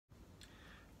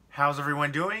How's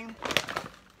everyone doing?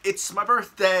 It's my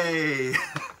birthday!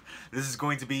 This is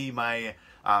going to be my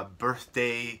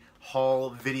birthday haul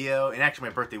video, and actually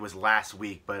my birthday was last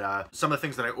week, but some of the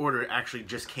things that I ordered actually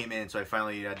just came in, so I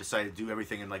finally decided to do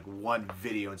everything in like one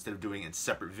video instead of doing it in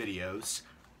separate videos.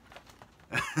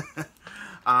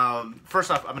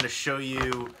 First off, I'm going to show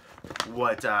you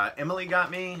what Emily got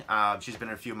me. She's been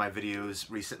in a few of my videos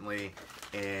recently,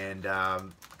 and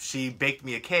she baked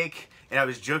me a cake, and I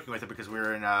was joking with her because we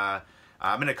were in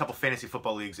I'm in a couple fantasy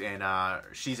football leagues, and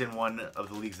she's in one of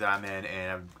the leagues that I'm in,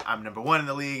 and I'm number one in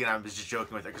the league, and I was just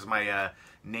joking with her because my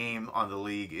name on the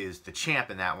league is the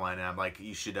champ in that one, and I'm like,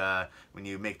 you should, when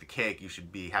you make the cake, you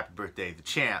should be happy birthday the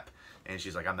champ. And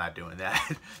she's like, I'm not doing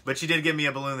that. But she did give me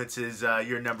a balloon that says,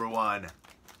 you're number one.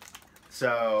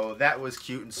 So that was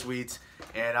cute and sweet,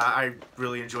 and I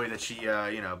really enjoyed that she,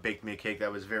 you know, baked me a cake.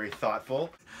 That was very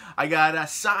thoughtful. I got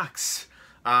socks.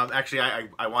 Actually,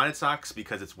 I wanted socks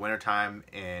because it's wintertime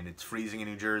and it's freezing in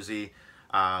New Jersey.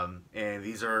 And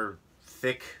these are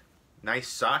thick, nice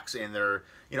socks, and they're,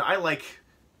 you know, I like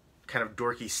kind of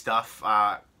dorky stuff.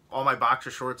 All my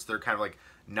boxer shorts, they're kind of like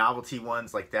novelty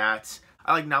ones like that.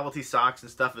 I like novelty socks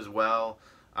and stuff as well.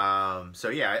 So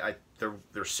yeah,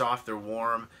 they're soft, they're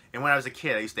warm. And when I was a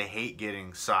kid, I used to hate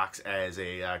getting socks as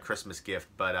a Christmas gift,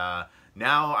 but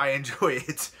now I enjoy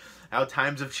it. How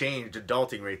times have changed,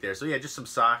 adulting right there. So yeah, just some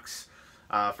socks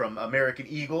from American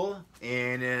Eagle,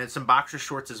 and some boxer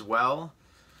shorts as well.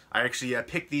 I actually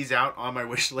picked these out on my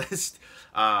wish list.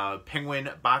 Penguin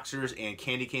boxers and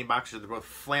candy cane boxers. They're both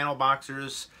flannel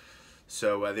boxers.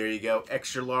 So there you go,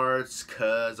 extra large,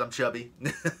 cause I'm chubby.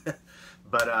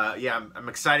 But yeah, I'm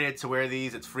excited to wear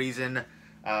these. It's freezing.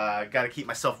 Gotta keep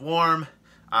myself warm.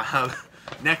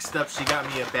 Next up, she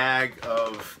got me a bag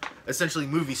of essentially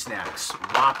movie snacks.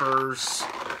 Whoppers,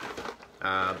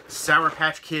 Sour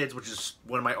Patch Kids, which is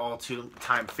one of my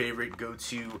all-time favorite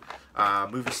go-to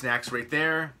movie snacks right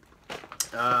there.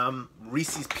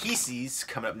 Reese's Pieces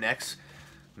coming up next.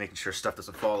 Making sure stuff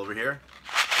doesn't fall over here.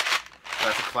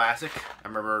 That's a classic. I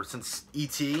remember since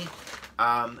E.T.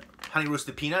 Honey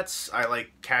Roasted Peanuts. I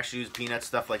like cashews, peanuts,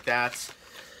 stuff like that.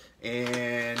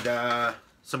 And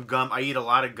some gum. I eat a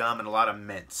lot of gum and a lot of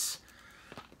mints.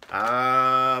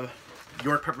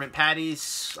 York Peppermint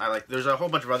Patties. I like. There's a whole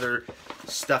bunch of other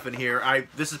stuff in here.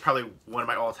 This is probably one of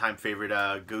my all-time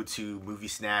favorite go-to movie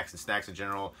snacks and snacks in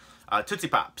general. Tootsie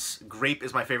Pops. Grape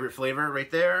is my favorite flavor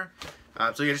right there.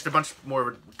 So yeah, just a bunch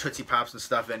more Tootsie Pops and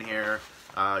stuff in here.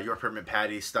 York Peppermint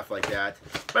Patties, stuff like that.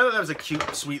 But I thought that was a cute,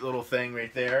 sweet little thing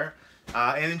right there.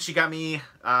 And then she got me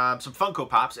some Funko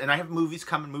Pops, and I have movies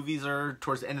coming. Movies are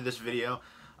towards the end of this video.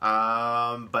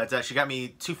 But she got me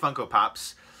 2 Funko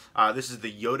Pops. This is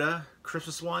the Yoda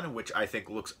Christmas one, which I think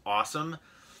looks awesome.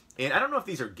 And I don't know if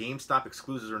these are GameStop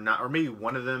exclusives or not, or maybe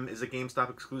one of them is a GameStop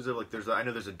exclusive. Like I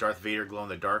know there's a Darth Vader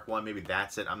glow-in-the-dark one. Maybe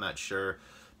that's it. I'm not sure.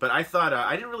 But I thought,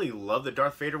 I didn't really love the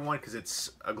Darth Vader one because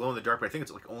it's a glow-in-the-dark, but I think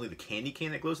it's like only the candy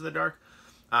cane that glows in the dark.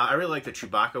 I really like the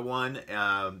Chewbacca one,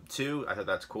 too. I thought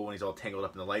that's cool when he's all tangled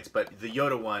up in the lights. But the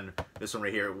Yoda one, this one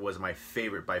right here, was my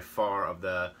favorite by far of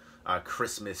the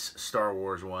Christmas Star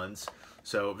Wars ones.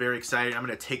 So very excited. I'm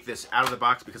going to take this out of the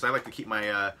box because I like to keep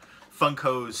my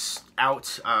Funkos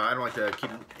out. I don't like to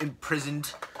keep them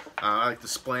imprisoned. I like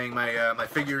displaying my, my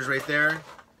figures right there.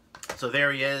 So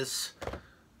there he is.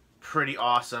 Pretty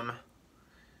awesome.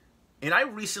 And I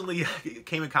recently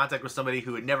came in contact with somebody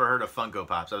who had never heard of Funko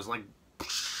Pops. I was like,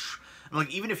 I'm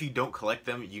like, even if you don't collect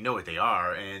them, you know what they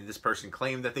are. And this person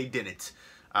claimed that they didn't.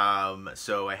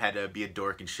 So I had to be a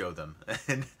dork and show them.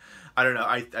 And I don't know,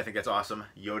 I think that's awesome.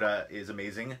 Yoda is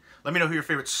amazing. Let me know who your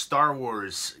favorite Star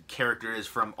Wars character is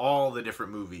from all the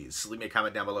different movies. Leave me a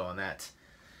comment down below on that.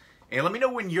 And let me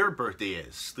know when your birthday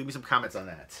is. Leave me some comments on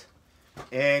that.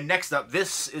 And next up,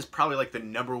 this is probably like the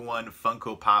 #1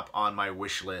 Funko Pop on my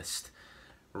wish list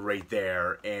right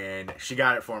there. And she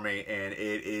got it for me, and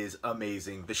it is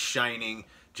amazing. The Shining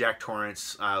Jack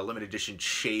Torrance limited edition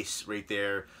chase right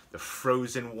there. The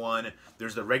Frozen one.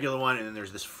 There's the regular one, and then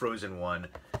there's this Frozen one.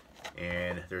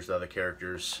 And there's the other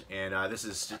characters. And this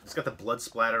is, it's got the blood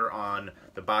splatter on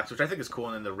the box, which I think is cool,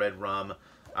 and then the red rum,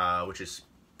 which is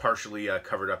partially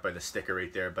covered up by the sticker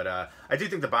right there. But I do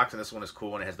think the box on this one is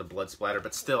cool when it has the blood splatter,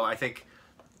 but still, I think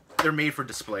they're made for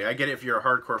display. I get it if you're a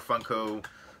hardcore Funko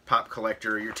Pop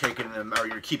collector, you're taking them, or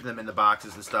you're keeping them in the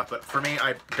boxes and stuff, but for me,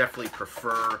 I definitely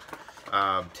prefer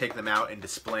taking them out and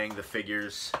displaying the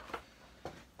figures.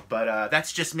 But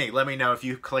that's just me. Let me know if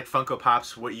you collect Funko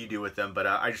Pops, what you do with them. But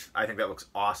I think that looks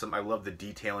awesome. I love the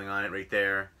detailing on it right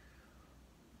there.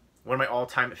 One of my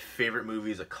all-time favorite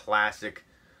movies, a classic.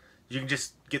 You can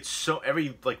just get so,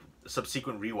 every like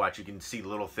subsequent rewatch, you can see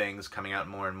little things coming out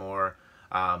more and more.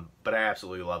 But I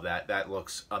absolutely love that. That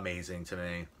looks amazing to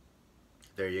me.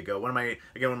 There you go. One of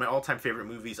my all-time favorite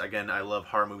movies. Again, I love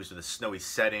horror movies with a snowy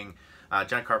setting.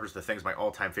 John Carpenter's The Thing's my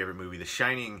all-time favorite movie. The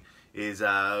Shining is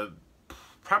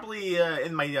probably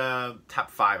in my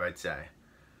top 5, I'd say.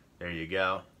 There you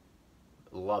go.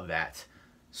 Love that.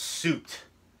 Suit.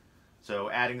 So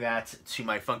adding that to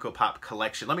my Funko Pop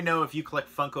collection. Let me know if you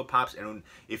collect Funko Pops, and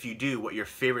if you do, what your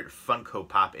favorite Funko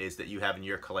Pop is that you have in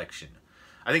your collection.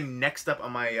 I think next up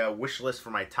on my wish list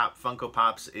for my top Funko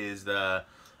Pops is the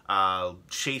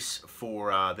Chase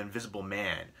for the Invisible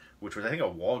Man, which was, I think, a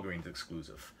Walgreens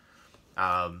exclusive.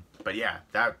 But yeah,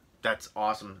 that's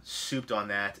awesome. Souped on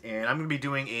that. And I'm going to be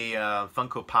doing a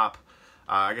Funko Pop,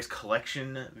 I guess,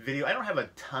 collection video. I don't have a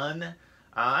ton.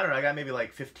 I don't know, I got maybe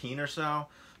like 15 or so.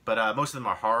 But most of them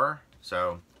are horror.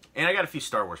 So, and I got a few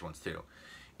Star Wars ones too.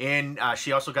 And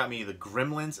she also got me the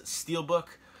Gremlins Steelbook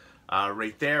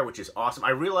right there, which is awesome.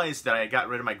 I realized that I got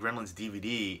rid of my Gremlins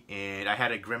DVD, and I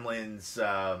had a Gremlins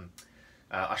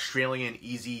Australian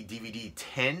Easy DVD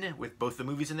 10 with both the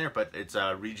movies in there, but it's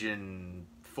region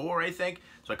 4, I think,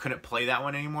 so I couldn't play that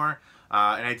one anymore.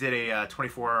 And I did a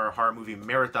 24-hour horror movie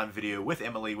marathon video with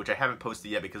Emily, which I haven't posted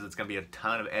yet because it's going to be a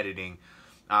ton of editing.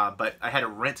 But I had to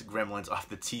rent Gremlins off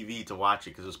the TV to watch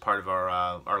it because it was part of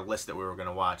our list that we were going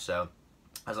to watch. So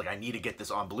I was like, I need to get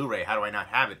this on Blu-ray. How do I not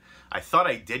have it? I thought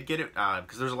I did get it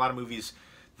because there's a lot of movies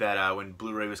that when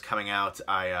Blu-ray was coming out,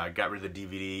 I got rid of the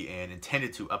DVD and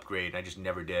intended to upgrade, and I just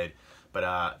never did.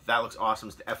 But that looks awesome.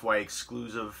 It's the FY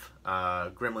exclusive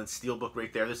Gremlins Steelbook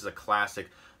right there. This is a classic.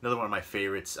 Another one of my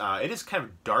favorites. It is kind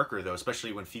of darker, though,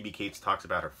 especially when Phoebe Cates talks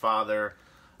about her father.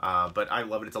 But I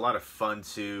love it. It's a lot of fun,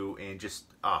 too, and just,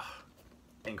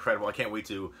 incredible. I can't wait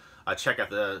to check out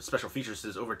the special features. It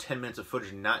says over 10 minutes of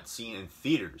footage not seen in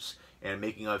theaters and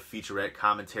making of featurette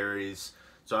commentaries.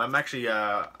 So I'm actually,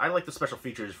 I like the special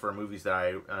features for movies that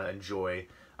I enjoy,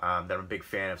 that I'm a big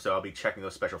fan of, so I'll be checking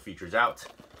those special features out.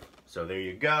 So there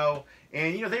you go.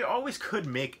 And, you know, they always could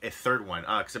make a third one,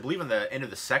 because I believe in the end of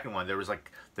the second one, there was,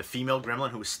 like, the female gremlin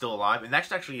who was still alive, and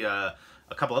that's actually a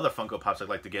couple other Funko Pops I'd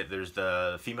like to get. There's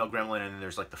the female gremlin, and then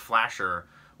there's, like, the Flasher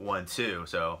one, too,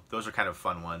 so those are kind of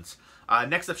fun ones.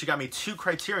 Next up, she got me 2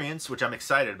 Criterions, which I'm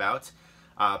excited about.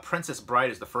 Princess Bride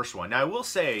is the first one. Now, I will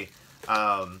say,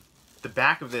 the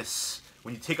back of this,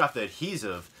 when you take off the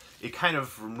adhesive, it kind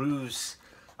of removes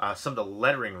some of the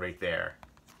lettering right there.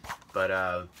 But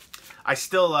I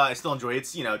still enjoy it.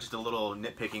 It's, you know, just a little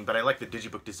nitpicking, but I like the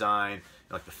digibook design,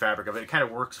 I like the fabric of it. It kind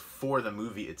of works for the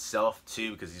movie itself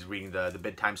too, because he's reading the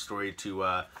bedtime story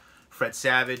to Fred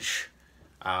Savage.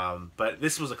 But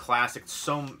this was a classic.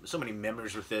 So many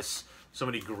memories with this. So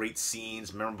many great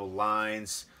scenes, memorable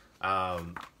lines.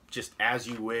 Just As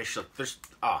You Wish. Like, there's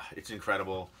it's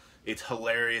incredible. It's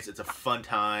hilarious. It's a fun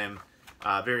time.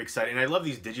 Very exciting. And I love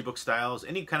these digibook styles.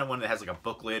 Any kind of one that has like a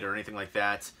booklet or anything like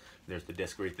that. There's the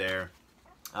disc right there.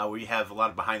 Where you have a lot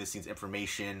of behind-the-scenes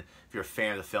information. If you're a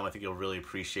fan of the film, I think you'll really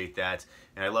appreciate that.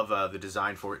 And I love the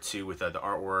design for it too, with the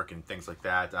artwork and things like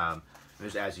that.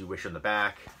 There's As You Wish on the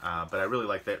back. But I really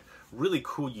like that really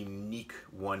cool, unique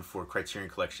one for Criterion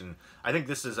Collection. I think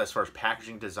this is, as far as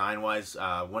packaging design-wise,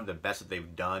 one of the best that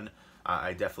they've done.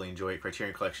 I definitely enjoy it.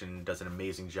 Criterion Collection does an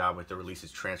amazing job with the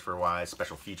releases, transfer-wise,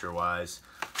 special feature-wise.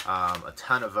 A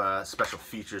ton of special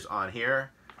features on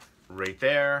here. Right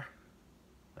there.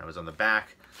 That was on the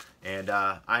back. And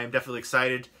I am definitely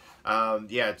excited.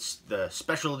 Yeah, it's the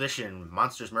special edition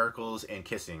Monsters, Miracles, and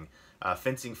Kissing.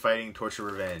 Fencing, Fighting, Torture,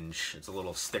 Revenge. It's a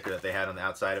little sticker that they had on the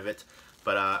outside of it.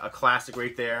 But a classic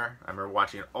right there. I remember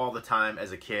watching it all the time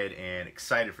as a kid and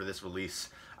excited for this release.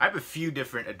 I have a few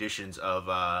different editions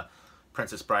of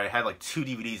Princess Bride. I had like 2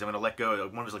 DVDs. I'm going to let go.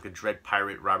 One was like a Dread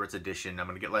Pirate Roberts edition. I'm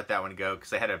going to let that one go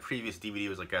because I had a previous DVD. It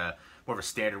was like more of a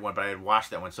standard one, but I had watched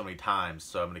that one so many times,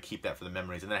 so I'm going to keep that for the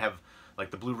memories. And then I have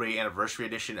like the Blu-ray Anniversary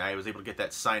Edition. I was able to get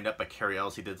that signed up by Carrie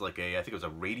Ellis. He did like I think it was a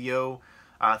radio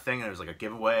thing, and it was like a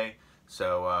giveaway.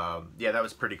 So yeah, that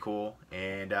was pretty cool.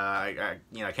 And I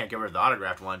can't get rid of the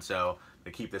autographed one, so I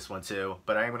keep this one too.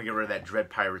 But I am going to get rid of that Dread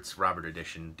Pirates Robert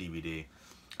Edition DVD.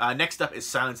 Next up is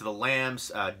Silence of the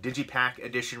Lambs Digipack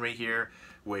Edition right here,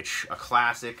 which a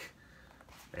classic.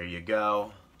 There you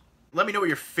go. Let me know what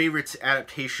your favorite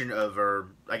adaptation of, or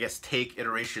I guess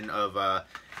iteration of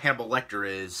Hannibal Lecter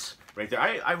is right there.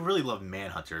 I really love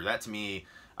Manhunter. That to me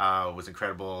was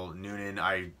incredible. Noonan,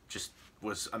 I just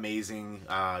was amazing.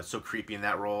 So creepy in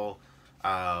that role.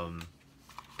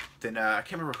 Then I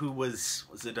can't remember who was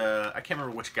it? I can't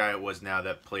remember which guy it was now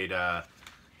that played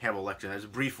Hannibal Lecter. There's a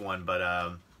brief one,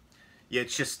 but yeah,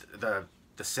 it's just the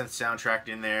synth soundtrack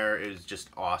in there is just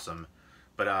awesome.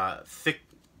 But thick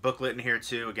booklet in here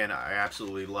too. Again, I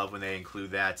absolutely love when they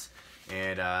include that.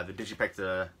 And the Digipack,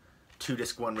 the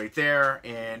 2-disc one right there.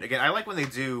 And again, I like when they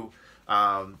do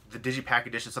the Digipack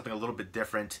edition, something a little bit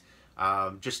different.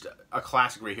 Just a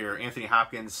classic right here. Anthony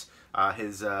Hopkins,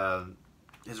 his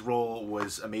role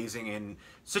was amazing in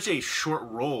such a short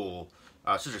role,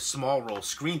 such a small role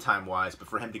screen time wise, but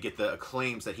for him to get the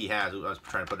acclaims that he has, I was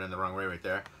trying to put it in the wrong way right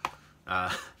there.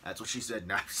 That's what she said,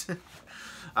 nice.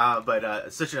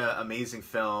 But such an amazing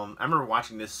film. I remember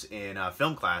watching this in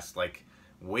film class, like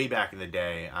way back in the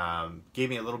day. Gave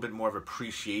me a little bit more of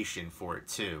appreciation for it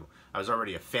too. I was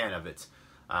already a fan of it.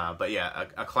 But yeah,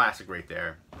 a classic right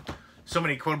there. So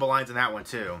many quotable lines in that one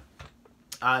too.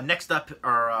 Next up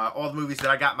are all the movies that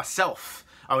I got myself.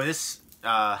 Oh, and this,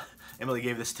 Emily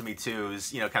gave this to me too. It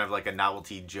was, kind of like a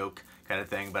novelty joke kind of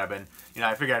thing. But I've been,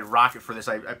 I figured I'd rock it for this.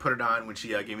 I put it on when she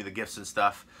gave me the gifts and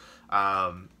stuff.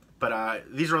 But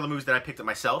these are all the movies that I picked up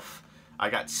myself. I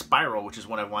got Spiral, which is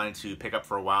one I wanted to pick up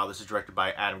for a while. This is directed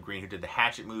by Adam Green, who did the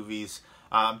Hatchet movies.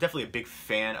 I'm definitely a big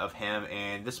fan of him,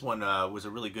 and this one was a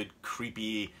really good,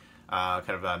 creepy, kind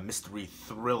of a mystery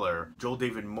thriller. Joel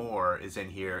David Moore is in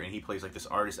here, and he plays like this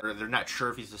artist. They're not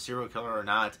sure if he's a serial killer or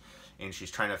not, and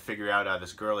she's trying to figure out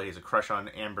this girl that has a crush on,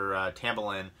 Amber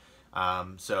Tamblyn.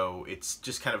 So it's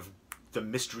just kind of the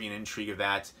mystery and intrigue of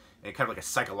that, and kind of like a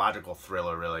psychological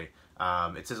thriller, really.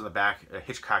 It says on the back, a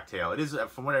Hitchcock tale. It is,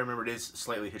 from what I remember, it is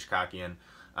slightly Hitchcockian.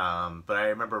 But I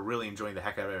remember really enjoying the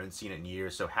heck out of it. I haven't seen it in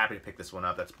years, so happy to pick this one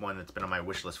up. That's one that's been on my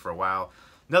wish list for a while.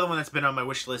 Another one that's been on my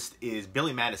wish list is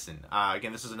Billy Madison.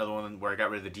 Again, this is another one where I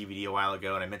got rid of the DVD a while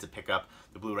ago, and I meant to pick up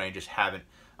the Blu-ray and just haven't.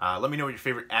 Let me know what your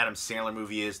favorite Adam Sandler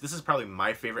movie is. This is probably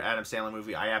my favorite Adam Sandler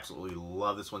movie. I absolutely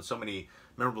love this one. So many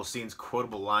memorable scenes,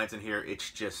 quotable lines in here.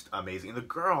 It's just amazing. And the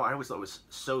girl, I always thought was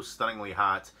so stunningly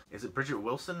hot. Is it Bridget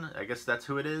Wilson? I guess that's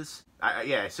who it is.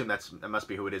 Yeah, I assume that must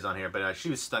be who it is on here. But she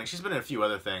was stunning. She's been in a few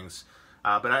other things.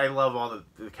 But I love all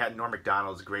the cat. Norm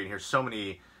Macdonald's great in here. So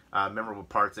many memorable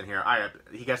parts in here.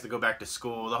 He gets to go back to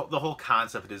school. The whole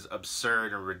concept is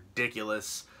absurd and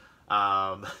ridiculous.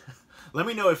 Let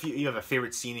me know if you have a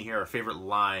favorite scene in here or a favorite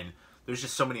line. There's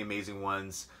just so many amazing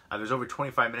ones. There's over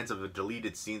 25 minutes of the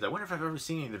deleted scenes. I wonder if I've ever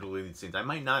seen any of the deleted scenes. I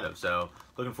might not have, so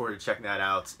looking forward to checking that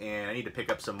out. And I need to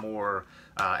pick up some more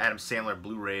Adam Sandler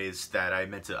Blu-rays that I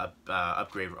meant to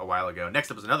upgrade a while ago.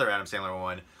 Next up was another Adam Sandler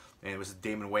one, and it was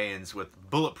Damon Wayans with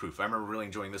Bulletproof. I remember really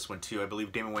enjoying this one too. I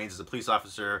believe Damon Wayans is a police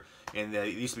officer, and they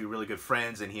used to be really good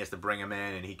friends, and he has to bring him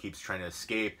in, and he keeps trying to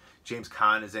escape. James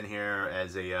Caan is in here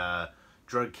as a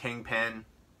drug kingpin,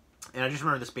 and I just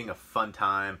remember this being a fun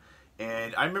time.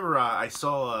 And I remember I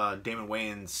saw Damon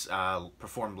Wayans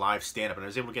perform live stand-up, and I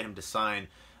was able to get him to sign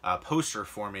a poster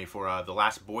for me for The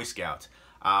Last Boy Scout.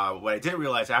 What I didn't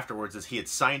realize afterwards is he had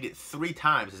signed it 3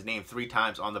 times, his name 3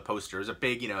 times on the poster. It was a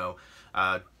big,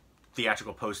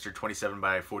 theatrical poster, 27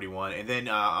 by 41. And then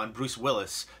on Bruce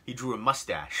Willis, he drew a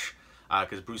mustache,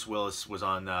 because Bruce Willis was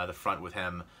on the front with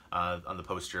him on the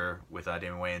poster with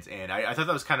Damon Wayans. And I thought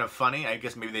that was kind of funny. I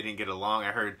guess maybe they didn't get along.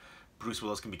 I heard Bruce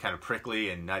Willis can be kind of prickly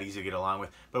and not easy to get along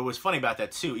with. But what was funny about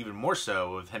that too, even more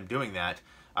so with him doing that,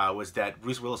 was that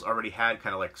Bruce Willis already had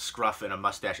kind of like scruff and a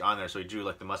mustache on there, so he drew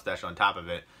like the mustache on top of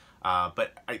it.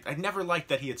 But I never liked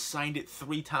that he had signed it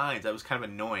 3 times. That was kind of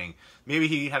annoying. Maybe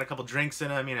he had a couple drinks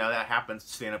in him, that happens,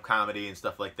 stand-up comedy and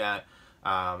stuff like that.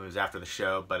 It was after the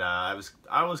show, but I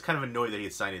was kind of annoyed that he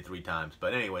had signed it 3 times.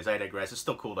 But anyways, I digress. It's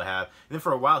still cool to have. And then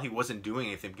for a while, he wasn't doing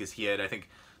anything because he had, I think,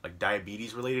 like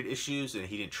diabetes-related issues, and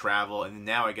he didn't travel. And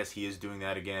now I guess he is doing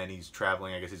that again. He's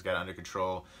traveling. I guess he's got it under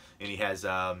control. And he has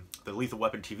the Lethal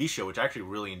Weapon TV show, which I actually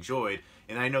really enjoyed.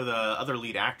 And I know the other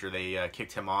lead actor, they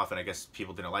kicked him off, and I guess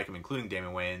people didn't like him, including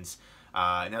Damon Wayans.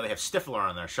 And now they have Stifler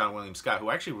on there, Sean William Scott, who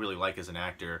I actually really like as an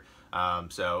actor.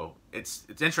 So it's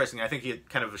interesting. I think it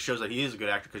kind of shows that he is a good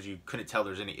actor because you couldn't tell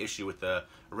there's any issue with the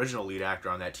original lead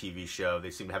actor on that TV show. They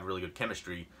seem to have really good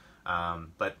chemistry.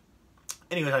 But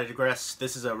anyways, I digress.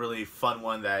 This is a really fun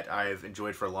one that I've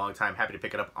enjoyed for a long time. Happy to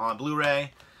pick it up on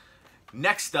Blu-ray.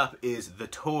 Next up is The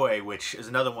Toy, which is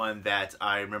another one that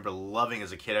I remember loving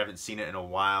as a kid. I haven't seen it in a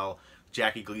while.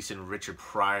 Jackie Gleason, Richard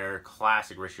Pryor,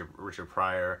 classic Richard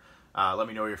Pryor. Let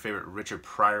me know what your favorite Richard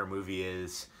Pryor movie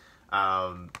is.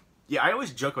 Yeah, I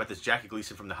always joke about this. Jackie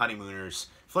Gleason from The Honeymooners.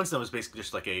 Flintstone was basically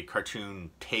just like a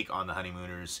cartoon take on The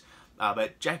Honeymooners.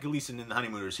 But Jackie Gleason in The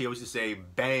Honeymooners, he always used to say,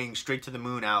 "Bang, straight to the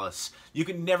moon, Alice." You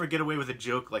can never get away with a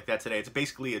joke like that today. It's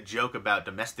basically a joke about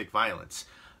domestic violence.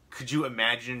 Could you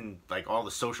imagine like all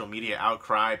the social media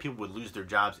outcry? People would lose their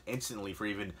jobs instantly for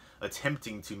even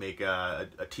attempting to make a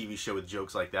TV show with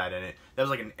jokes like that in it. That was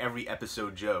like an every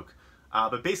episode joke.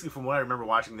 But basically, from what I remember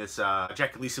watching this,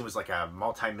 Jack Gleason was like a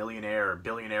multi-millionaire or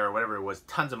billionaire or whatever it was,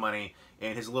 tons of money,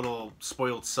 and his little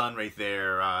spoiled son right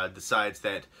there decides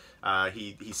that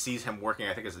he sees him working,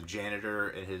 I think, as a janitor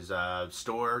in his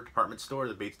department store,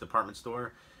 the Bates department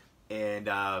store, and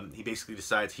he basically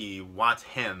decides he wants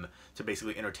him to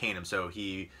basically entertain him, so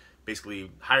he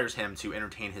basically hires him to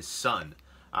entertain his son.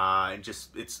 And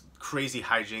just, it's crazy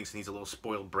hijinks, and he's a little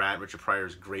spoiled brat. Richard Pryor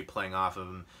is great playing off of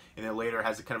him. And then later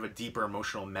has a kind of a deeper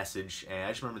emotional message. And I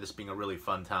just remember this being a really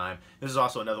fun time. This is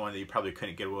also another one that you probably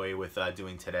couldn't get away with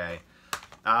doing today.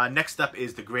 Next up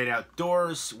is The Great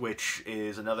Outdoors, which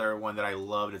is another one that I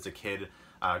loved as a kid.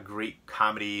 Great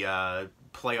comedy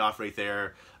playoff right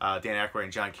there. Dan Aykroyd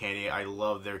and John Candy, I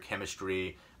love their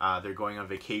chemistry. They're going on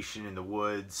vacation in the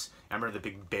woods. I remember the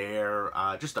big bear.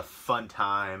 Just a fun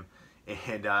time.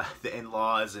 And the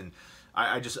in-laws, and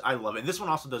I love it. And this one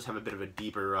also does have a bit of a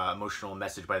deeper emotional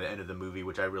message by the end of the movie,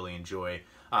 which I really enjoy.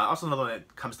 Also another one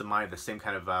that comes to mind, the same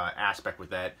kind of aspect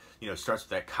with that, you know, starts with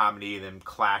that comedy and then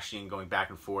clashing, going back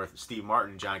and forth. Steve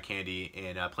Martin and John Candy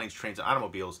in Planes, Trains, and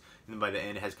Automobiles. And then by the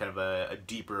end it has kind of a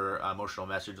deeper emotional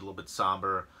message, a little bit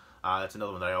somber. That's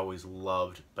another one that I always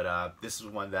loved. But this is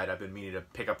one that I've been meaning to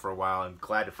pick up for a while. I'm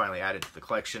glad to finally add it to the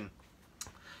collection.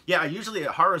 Yeah,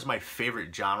 horror is my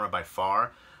favorite genre by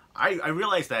far. I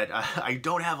realize that I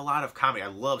don't have a lot of comedy. I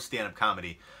love stand-up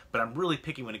comedy, but I'm really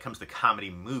picky when it comes to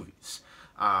comedy movies.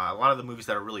 A lot of the movies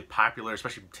that are really popular,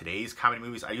 especially today's comedy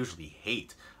movies, I usually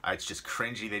hate. It's just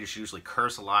cringy. They just usually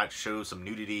curse a lot, show some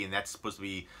nudity, and that's supposed to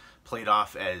be played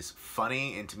off as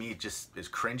funny, and to me it just is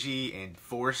cringy and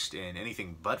forced and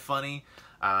anything but funny.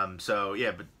 So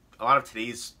yeah, but a lot of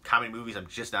today's comedy movies I'm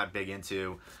just not big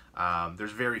into.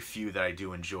 There's very few that I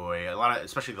do enjoy.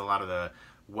 Especially a lot of the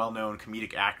well-known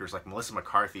comedic actors, like Melissa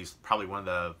McCarthy's probably one of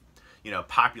the, you know,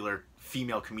 popular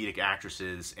female comedic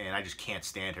actresses, and I just can't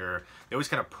stand her. They always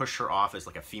kind of push her off as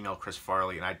like a female Chris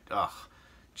Farley, and I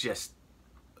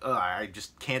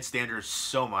just can't stand her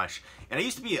so much. And I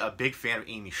used to be a big fan of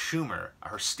Amy Schumer.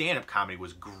 Her stand-up comedy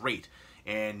was great,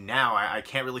 and now I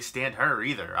can't really stand her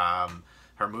either.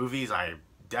 Her movies I'm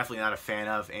definitely not a fan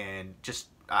of, and just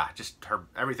her,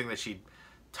 everything that she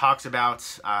talks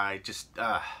about,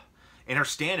 and her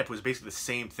stand-up was basically the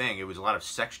same thing. It was a lot of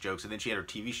sex jokes, and then she had her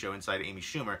TV show inside Amy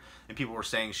Schumer, and people were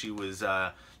saying she was, you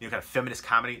know, kind of feminist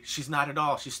comedy. She's not at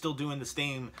all. She's still doing the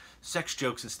same sex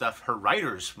jokes and stuff. Her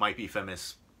writers might be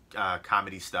feminist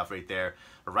comedy stuff right there.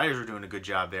 Her writers are doing a good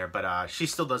job there, but she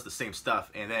still does the same stuff,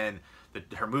 and then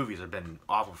her movies have been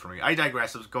awful for me. I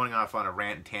digress. I was going off on a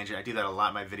rant and tangent. I do that a lot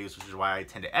in my videos, which is why I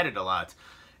tend to edit a lot.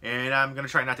 And I'm going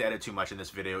to try not to edit too much in this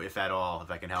video, if at all,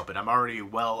 if I can help it. I'm already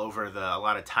well over a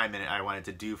lot of time in it I wanted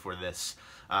to do for this.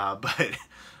 But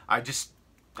I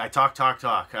talk,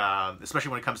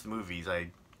 especially when it comes to movies. I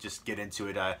just get into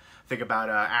it, think about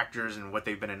actors and what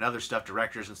they've been in other stuff,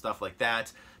 directors and stuff like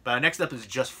that. But next up is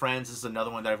Just Friends. This is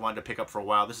another one that I've wanted to pick up for a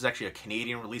while. This is actually a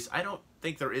Canadian release. I don't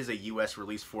think there is a US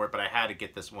release for it, but I had to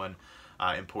get this one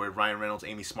imported. Ryan Reynolds,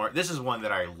 Amy Smart. This is one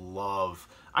that I love.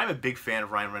 I'm a big fan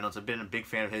of Ryan Reynolds. I've been a big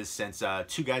fan of his since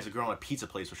Two Guys, a Girl, and a Pizza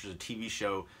Place, which was a TV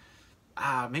show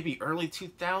maybe early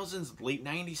 2000s, late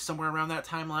 90s, somewhere around that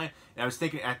timeline. And I was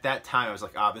thinking at that time, I was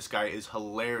like, this guy is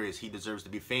hilarious. He deserves to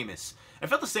be famous. I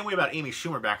felt the same way about Amy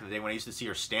Schumer back in the day when I used to see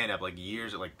her stand up like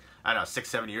years, like, I don't know, 6,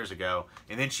 7 years ago.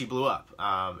 And then she blew up.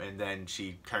 And then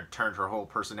she turned her whole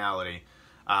personality.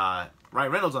 Ryan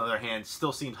Reynolds, on the other hand,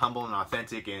 still seemed humble and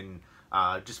authentic and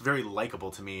just very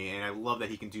likable to me, and I love that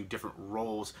he can do different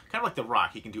roles, kind of like The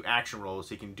Rock. He can do action roles,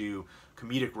 he can do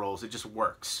comedic roles, it just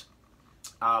works.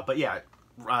 But yeah,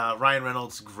 Ryan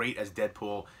Reynolds, great as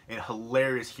Deadpool, and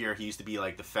hilarious here. He used to be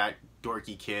like the fat,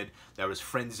 dorky kid that was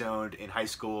friend-zoned in high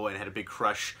school and had a big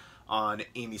crush on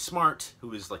Amy Smart, who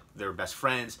was like their best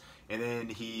friends, and then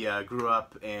he grew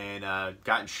up and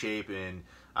got in shape and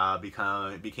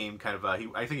became kind of, I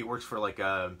think he works for like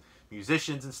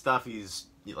musicians and stuff. He's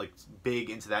like big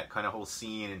into that kind of whole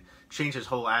scene and changed his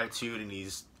whole attitude, and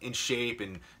he's in shape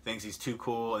and thinks he's too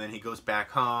cool, and then he goes back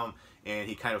home and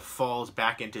he kind of falls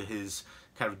back into his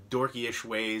kind of dorky-ish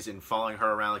ways and following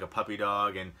her around like a puppy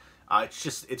dog, and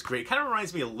it's great. It kind of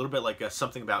reminds me a little bit like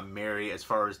Something About Mary, as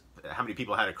far as how many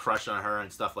people had a crush on her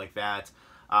and stuff like that.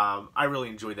 I really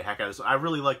enjoyed the heck out of this. I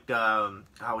really liked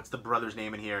what's the brother's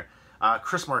name in here?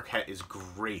 Chris Marquette is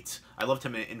great. I loved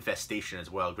him in Infestation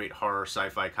as well. Great horror,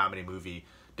 sci-fi, comedy movie.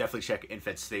 Definitely check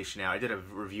Infestation out. I did a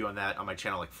review on that on my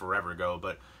channel like forever ago,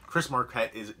 but Chris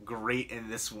Marquette is great in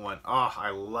this one. Oh,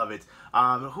 I love it.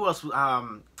 Who else?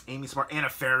 Amy Smart, Anna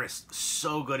Faris,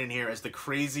 so good in here as the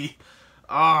crazy.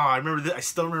 Oh, I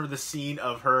still remember the scene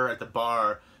of her at the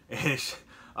bar, and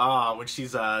When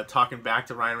she's talking back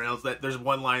to Ryan Reynolds, that there's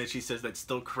one line that she says that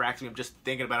still cracks me. I'm just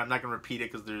thinking about it. I'm not going to repeat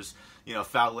it because there's, you know,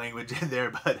 foul language in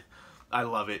there, but I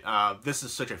love it. This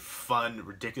is such a fun,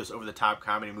 ridiculous, over-the-top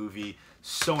comedy movie.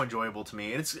 So enjoyable to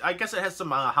me. And it's, I guess it has some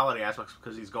holiday aspects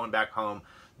because he's going back home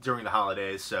during the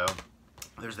holidays, so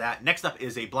there's that. Next up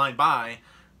is a blind buy,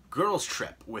 Girls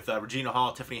Trip, with Regina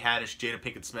Hall, Tiffany Haddish, Jada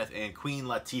Pinkett Smith, and Queen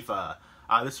Latifah.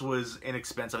 This was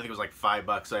inexpensive. I think it was like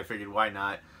 $5, so I figured why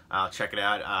not check it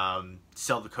out.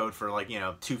 Sell the code for like, you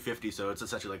know, $2.50, so it's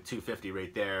essentially like $2.50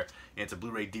 right there. And it's a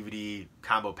Blu-ray DVD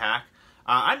combo pack.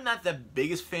 I'm not the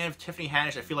biggest fan of Tiffany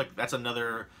Haddish. I feel like that's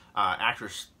another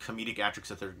comedic actress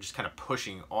that they're just kind of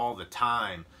pushing all the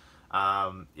time.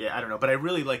 Yeah, I don't know, but I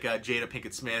really like Jada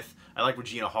Pinkett Smith. I like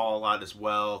Regina Hall a lot as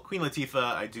well. Queen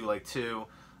Latifah I do like too.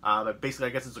 But basically, I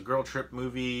guess it's a girl trip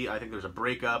movie. I think there's a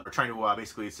breakup. They're trying to,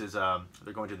 basically, it says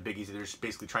they're going to the Big Easy. They're just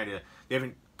basically trying to, they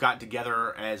haven't gotten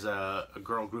together as a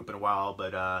girl group in a while,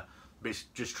 but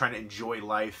just trying to enjoy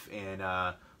life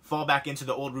and fall back into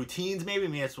the old routines, maybe. I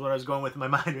mean, that's what I was going with in my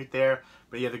mind right there.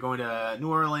 But yeah, they're going to New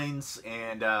Orleans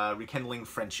and rekindling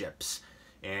friendships.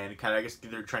 And kind of, I guess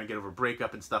they're trying to get over a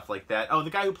breakup and stuff like that. Oh, the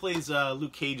guy who plays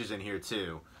Luke Cage is in here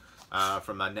too.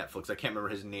 From Netflix. I can't remember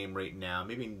his name right now.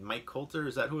 Maybe Mike Coulter,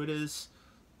 is that who it is?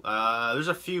 There's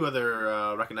a few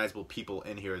other recognizable people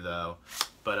in here though.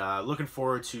 But looking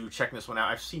forward to checking this one out.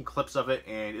 I've seen clips of it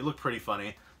and it looked pretty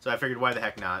funny. So I figured why the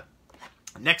heck not.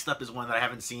 Next up is one that I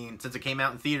haven't seen since it came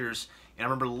out in theaters. And I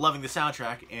remember loving the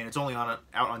soundtrack, and it's only out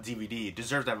on DVD. It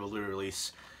deserves to have a Blu-ray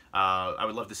release. I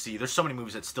would love to see. There's so many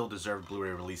movies that still deserve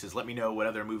Blu-ray releases. Let me know what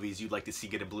other movies you'd like to see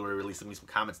get a Blu-ray release. Leave me some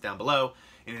comments down below.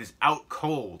 And it is Out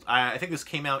Cold. I think this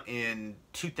came out in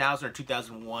 2000 or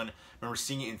 2001. I remember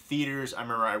seeing it in theaters. I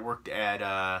remember I worked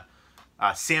at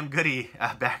Sam Goody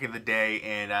back in the day,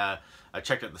 and I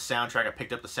checked out the soundtrack. I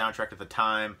picked up the soundtrack at the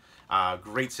time.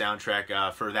 Great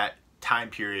soundtrack for that time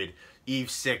period.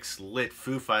 Eve 6, Lit,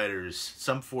 Foo Fighters,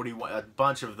 Sum 41, a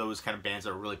bunch of those kind of bands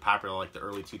that were really popular like the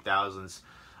early 2000s.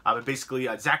 But basically,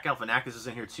 Zach Galifianakis is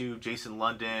in here too, Jason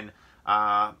London.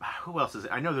 Who else is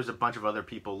it? I know there's a bunch of other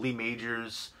people. Lee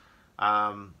Majors.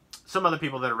 Some other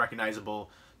people that are recognizable.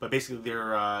 But basically,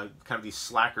 they're kind of these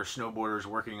slacker snowboarders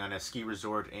working on a ski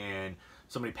resort, and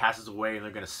somebody passes away, and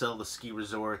they're going to sell the ski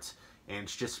resort. And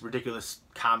it's just ridiculous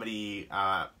comedy,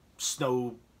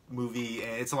 snow movie,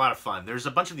 and it's a lot of fun. There's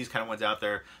a bunch of these kind of ones out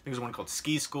there. I think there's one called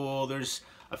Ski School. There's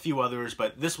a few others,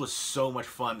 but this was so much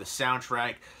fun. The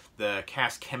soundtrack, the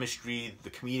cast chemistry, the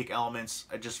comedic elements,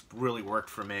 it just really worked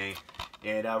for me.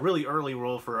 And a really early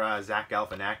role for Zach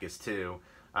Galifianakis too.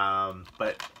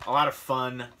 But a lot of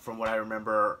fun from what I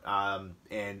remember,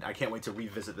 and I can't wait to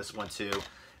revisit this one too.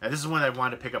 And this is one I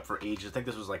wanted to pick up for ages. I think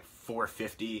this was like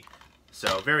 $4.50,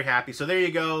 so very happy. So there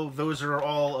you go. Those are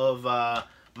all of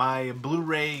my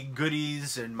Blu-ray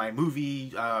goodies and my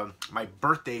movie, my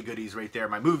birthday goodies right there,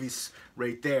 my movies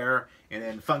right there, and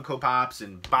then Funko Pops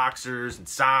and boxers and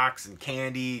socks and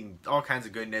candy and all kinds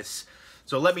of goodness.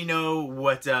 So let me know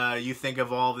what you think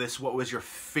of all of this. What was your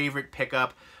favorite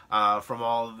pickup from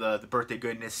all the birthday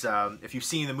goodness? If you've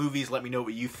seen the movies, let me know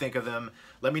what you think of them.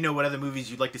 Let me know what other movies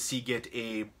you'd like to see get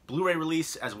a Blu-ray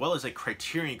release as well as a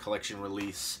Criterion Collection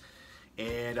release.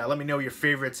 And let me know your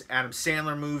favorites Adam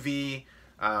Sandler movie.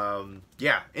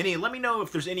 Yeah, let me know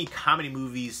if there's any comedy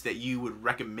movies that you would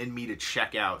recommend me to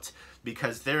check out,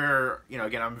 because they're, you know,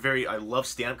 again, I love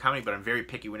stand-up comedy, but I'm very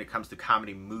picky when it comes to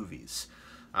comedy movies.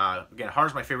 Again,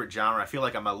 horror's my favorite genre. I feel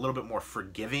like I'm a little bit more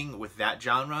forgiving with that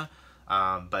genre,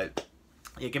 but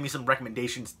yeah, give me some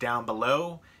recommendations down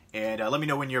below, and let me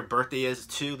know when your birthday is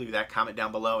too. Leave that comment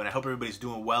down below, and I hope everybody's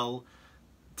doing well.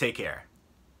 Take care.